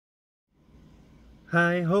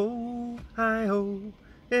Hi ho,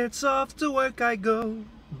 it's off to work I go.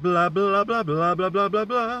 Blah blah blah blah blah blah blah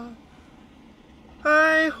blah.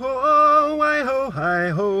 Hi ho, hi ho, hi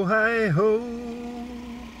ho, hi ho.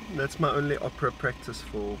 That's my only opera practice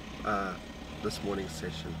for this morning's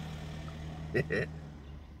session.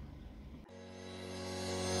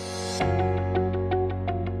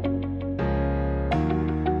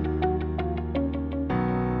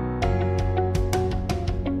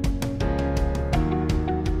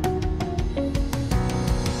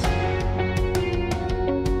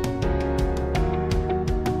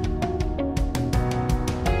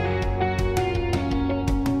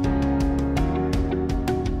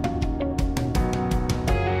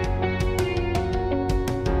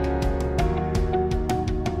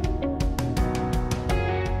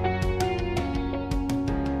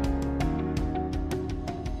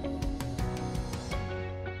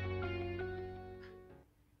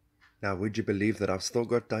 Now, would you believe that I've still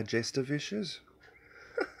got digestive issues?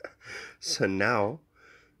 So now,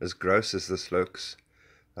 as gross as this looks,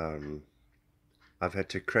 I've had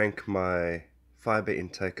to crank my fiber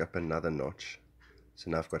intake up another notch. So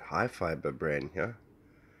now I've got high fiber bran here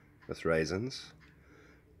with raisins,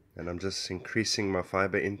 and I'm just increasing my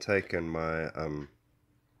fiber intake and my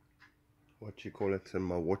what you call it, and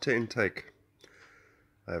my water intake.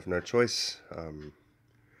 I have no choice.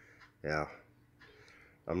 Yeah,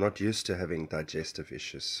 I'm not used to having digestive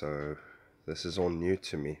issues, so this is all new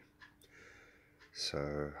to me.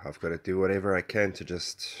 So I've got to do whatever I can to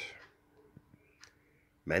just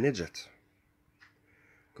manage it,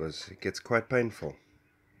 because it gets quite painful.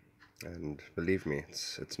 And believe me,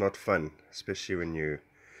 it's not fun, especially when you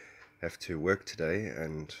have to work today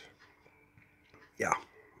and yeah,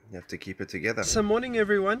 you have to keep it together. So morning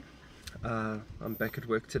everyone, I'm back at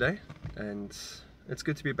work today and it's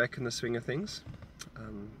good to be back in the swing of things.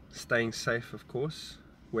 Staying safe, of course,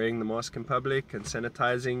 wearing the mask in public and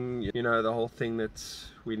sanitizing, you know, the whole thing that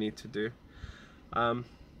we need to do. Other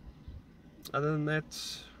than that,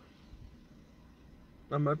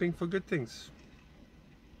 I'm hoping for good things.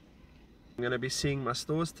 I'm going to be seeing my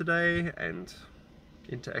stores today and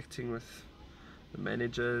interacting with the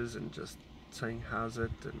managers and just saying how's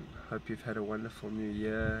it and hope you've had a wonderful new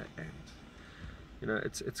year. And you know,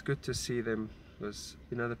 it's good to see them, because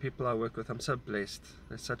you know, the people I work with, I'm so blessed.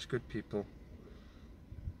 They're such good people.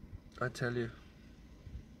 I tell you,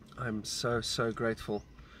 I'm so grateful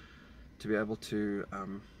to be able to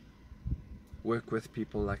work with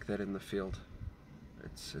people like that in the field.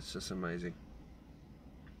 It's just amazing.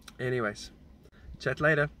 Anyways, chat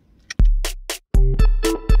later.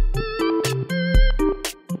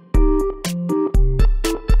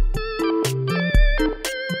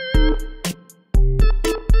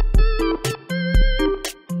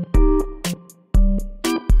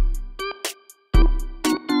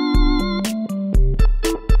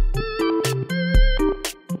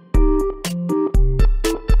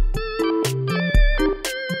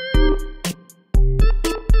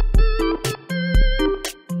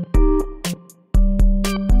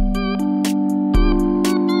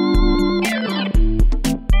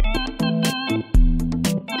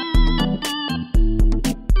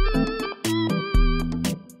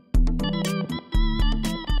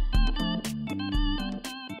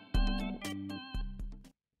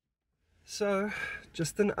 So,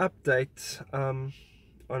 just an update on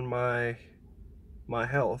my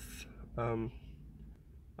health.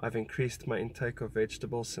 I've increased my intake of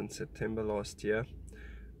vegetables since September last year,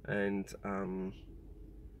 and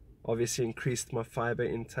obviously increased my fiber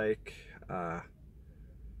intake,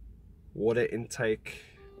 water intake,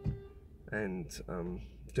 and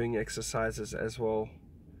doing exercises as well,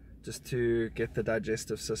 just to get the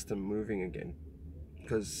digestive system moving again,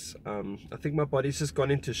 because I think my body's just gone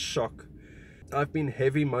into shock. I've been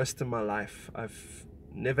heavy most of my life. I've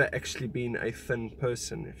never actually been a thin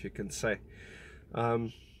person, if you can say.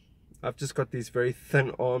 I've just got these very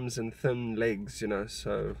thin arms and thin legs, you know,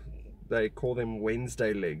 so they call them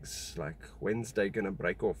Wednesday legs, like Wednesday gonna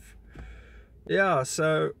break off. Yeah,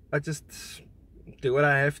 so I just do what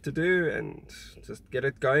I have to do and just get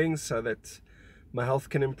it going so that my health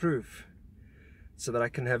can improve, so that I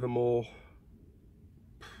can have a more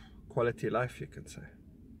quality life, you can say.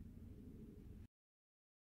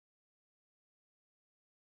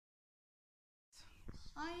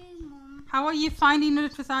 Hi, Mom. How are you finding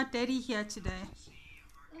it without Daddy here today?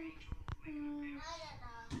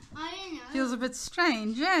 I don't know. Feels a bit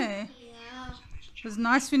strange, eh? Yeah. It was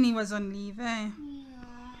nice when he was on leave, eh? Yeah.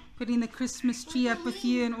 Putting the Christmas tree up with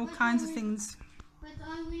you and all kinds of things. But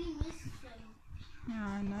I really miss them. Yeah,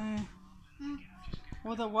 I know.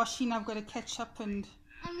 All the washing I've got to catch up and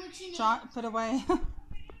And with watching put away.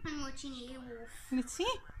 I'm watching Airwolf. Let's see.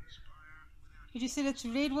 Did you say it's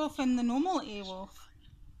Red Wolf and the normal Airwolf?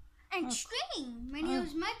 And String when he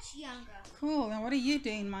was much younger. Cool. Now what are you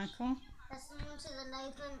doing, Michael? Listening to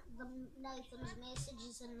Nathan's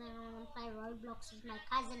messages, and then I want to play Roblox with my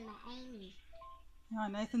cousin, Amy. Oh,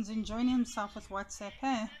 Nathan's enjoying himself with WhatsApp,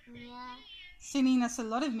 eh? Yeah. Sending us a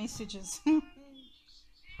lot of messages.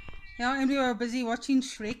 Yeah, and we were busy watching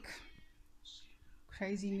Shrek.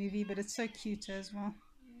 Crazy movie, but it's so cute as well.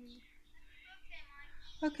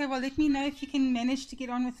 Okay, well, let me know if you can manage to get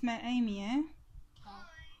on with my Amy, eh?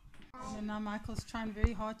 And now Michael's trying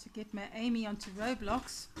very hard to get my Amy onto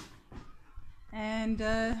Roblox. And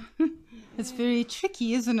it's very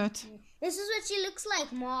tricky, isn't it? This is what she looks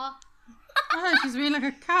like, Ma. Oh, she's wearing like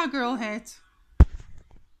a cowgirl hat.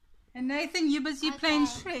 And Nathan, you're busy playing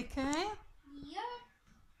Shrek, eh? Yeah.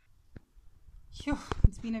 Phew,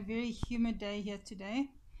 it's been a very humid day here today.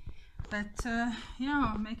 But,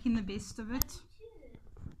 yeah, making the best of it.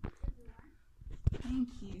 Thank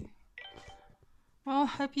you. Well,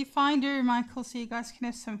 hope you find her, Michael, so you guys can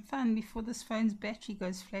have some fun before this phone's battery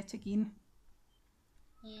goes flat again.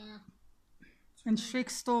 Yeah. And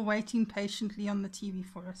Shrek's still waiting patiently on the TV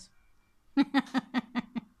for us.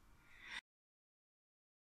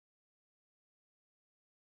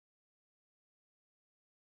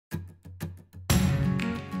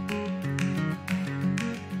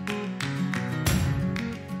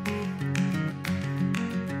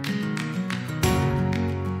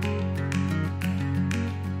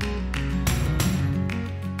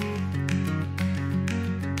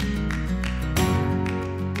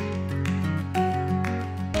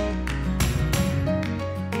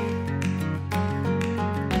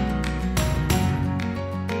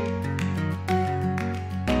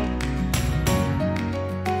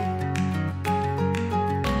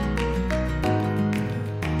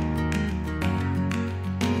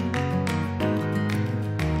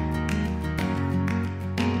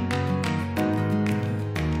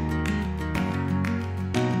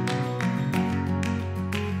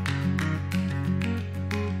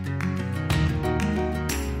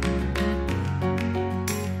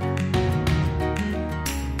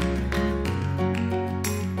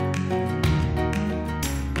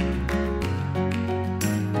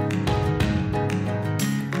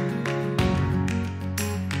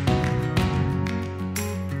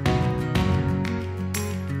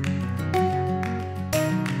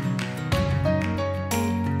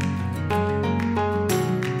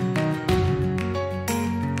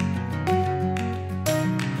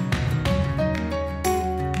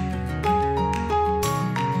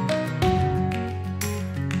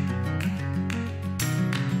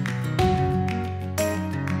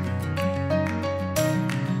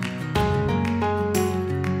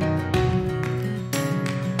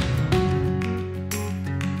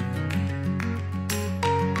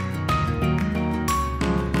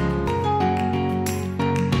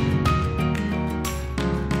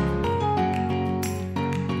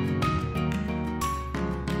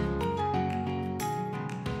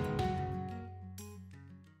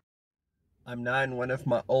 I'm now in one of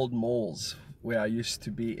my old malls where I used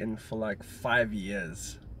to be in for like 5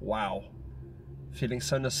 years. Wow. Feeling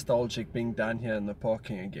so nostalgic being down here in the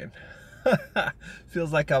parking again.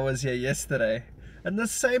 Feels like I was here yesterday. And the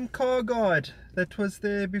same car guard that was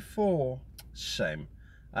there before. Shame.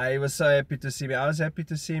 I was so happy to see me. I was happy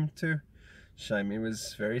to see him too. Shame. It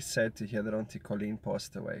was very sad to hear that Auntie Colleen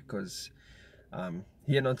passed away, because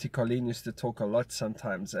he and Auntie Colleen used to talk a lot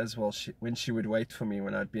sometimes as well. When she would wait for me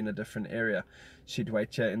when I'd be in a different area, she'd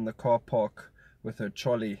wait here in the car park with her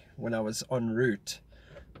trolley when I was en route,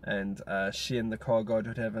 and she and the car guard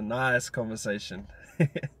would have a nice conversation.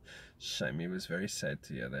 Shame. It was very sad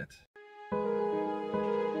to hear that.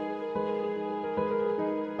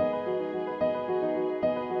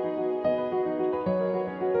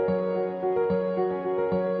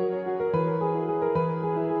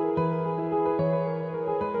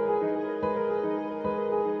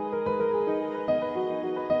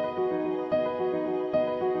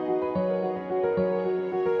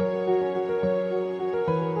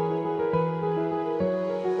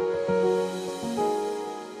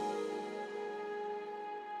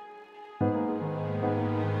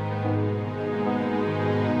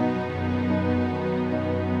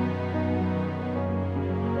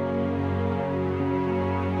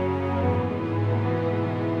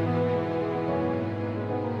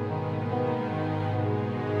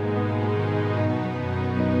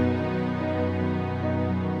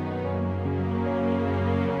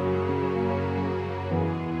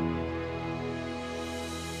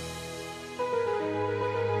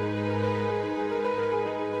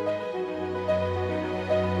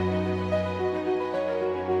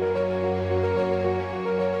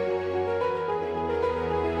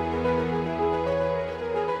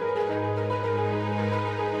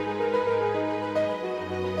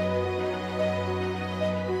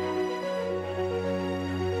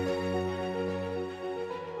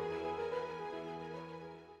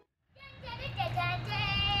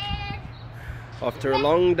 After a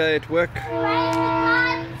long day at work,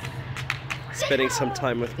 spending some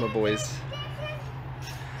time with my boys.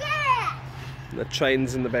 The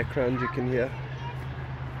trains in the background you can hear.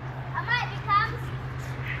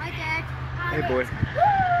 Hi, Dad. Hey boy.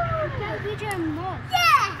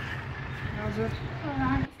 Yeah. How's it?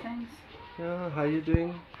 Alright, thanks. Yeah, how you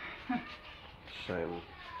doing? Shame.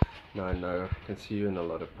 No, I know. I can see you in a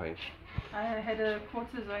lot of pain. I had a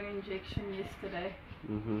cortisone injection yesterday.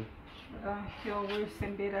 Mm-hmm. I feel worse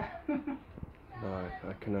and better. No,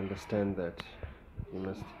 I can understand that.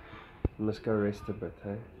 You must go rest a bit,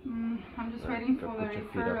 hey? I'm just Right, waiting go for the put your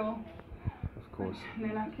feet up. referral. Of course. And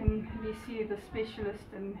then I can see the specialist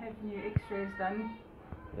and have new x-rays done.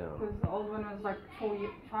 Yeah. Because the old one was like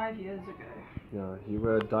 5 years ago. Yeah, you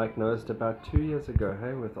were diagnosed about 2 years ago,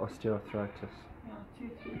 hey, with osteoarthritis. Yeah,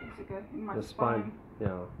 2-3 years ago in my The spine. spine.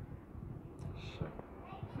 Yeah. Shit.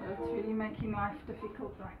 So it's really making life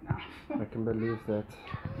difficult right now. I can believe that.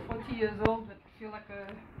 40 years old, but I feel like a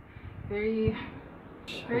very,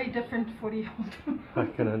 very different 40-year-old. I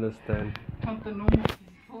can understand. Not the normal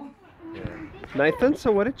people. Yeah. Nathan,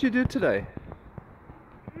 so what did you do today?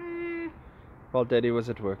 While Daddy was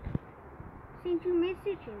at work. Send you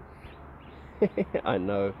messages. I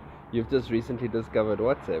know. You've just recently discovered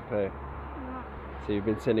WhatsApp, hey? Yeah. So you've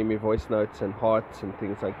been sending me voice notes and hearts and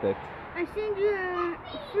things like that. I send you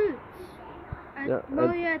fruits. Yeah, While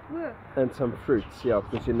and- you're at work. And some fruits, yeah,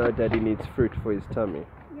 because you know Daddy needs fruit for his tummy.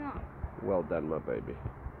 Yeah. Well done, my baby.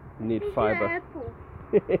 You need Send you fiber. apple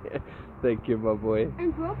Thank you, my boy.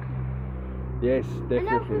 and broccoli. Yes, And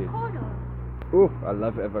definitely. avocado. Ooh, I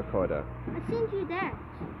love avocado. I sent you that.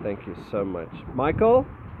 Thank you so much. Michael?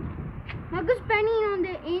 Marcus banging on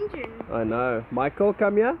the engine. I know. Michael,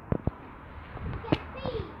 come here.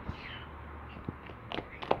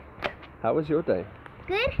 How was your day?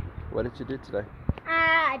 Good. What did you do today?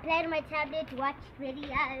 I played on my tablet, watched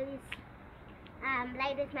videos,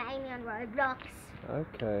 played with my Amy on Roblox.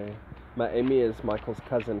 Okay. My Amy is Michael's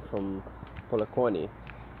cousin from Polokwane,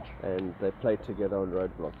 and they play together on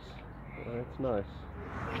Roblox. Oh, that's nice.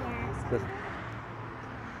 Yes.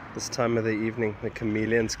 This time of the evening, the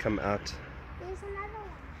chameleons come out. There's another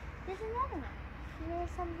one. There's another one. There's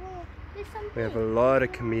some here. There's some We have a here. lot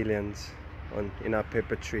of chameleons in our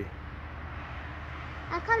pepper tree.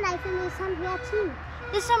 How come Nathan, there's some here too?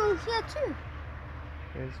 There's some here too.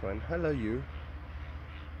 There's one. Hello, you.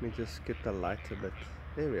 Let me just get the light a bit.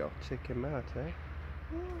 There we are. Check him out, eh?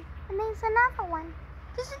 Yeah. And there's another one.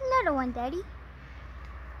 There's another one, Daddy.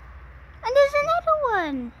 And there's another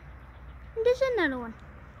one. And there's another one.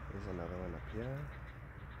 There's another one up here.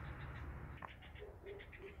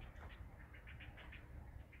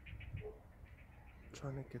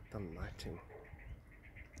 Trying to get the lighting.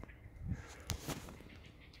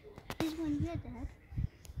 There's one here, Dad.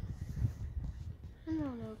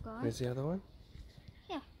 Another guy. Where's the other one?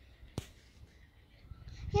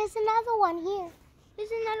 Here's another one here. There's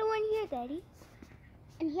another one here, Daddy.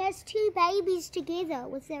 And here's two babies together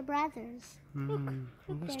with their brothers. I'm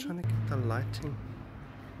just Daddy. trying to get the lighting.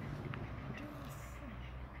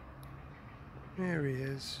 There he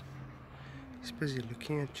is. He's busy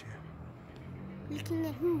looking at you. Looking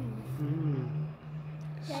at who?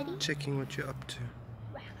 Daddy? Checking what you're up to.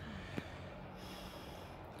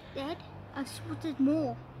 Dad, I spotted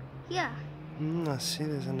more. Here. I see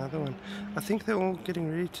there's another one. I think they're all getting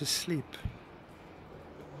ready to sleep.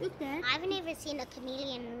 Look, Dad. I've never seen a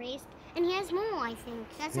chameleon rest. And here's more, I think.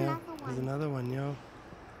 There's Yeah, another there's one. another one, yeah.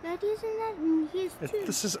 That is another. Here's two.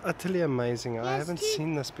 This is utterly amazing. I Yes, haven't two.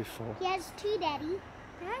 seen this before. Here's two, Daddy.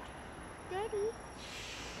 Dad? Daddy?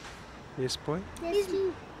 Yes, boy? There's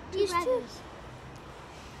two. Two brothers.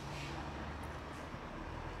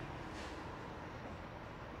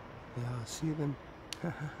 Yeah, I see them.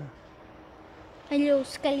 And little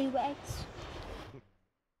scallywags.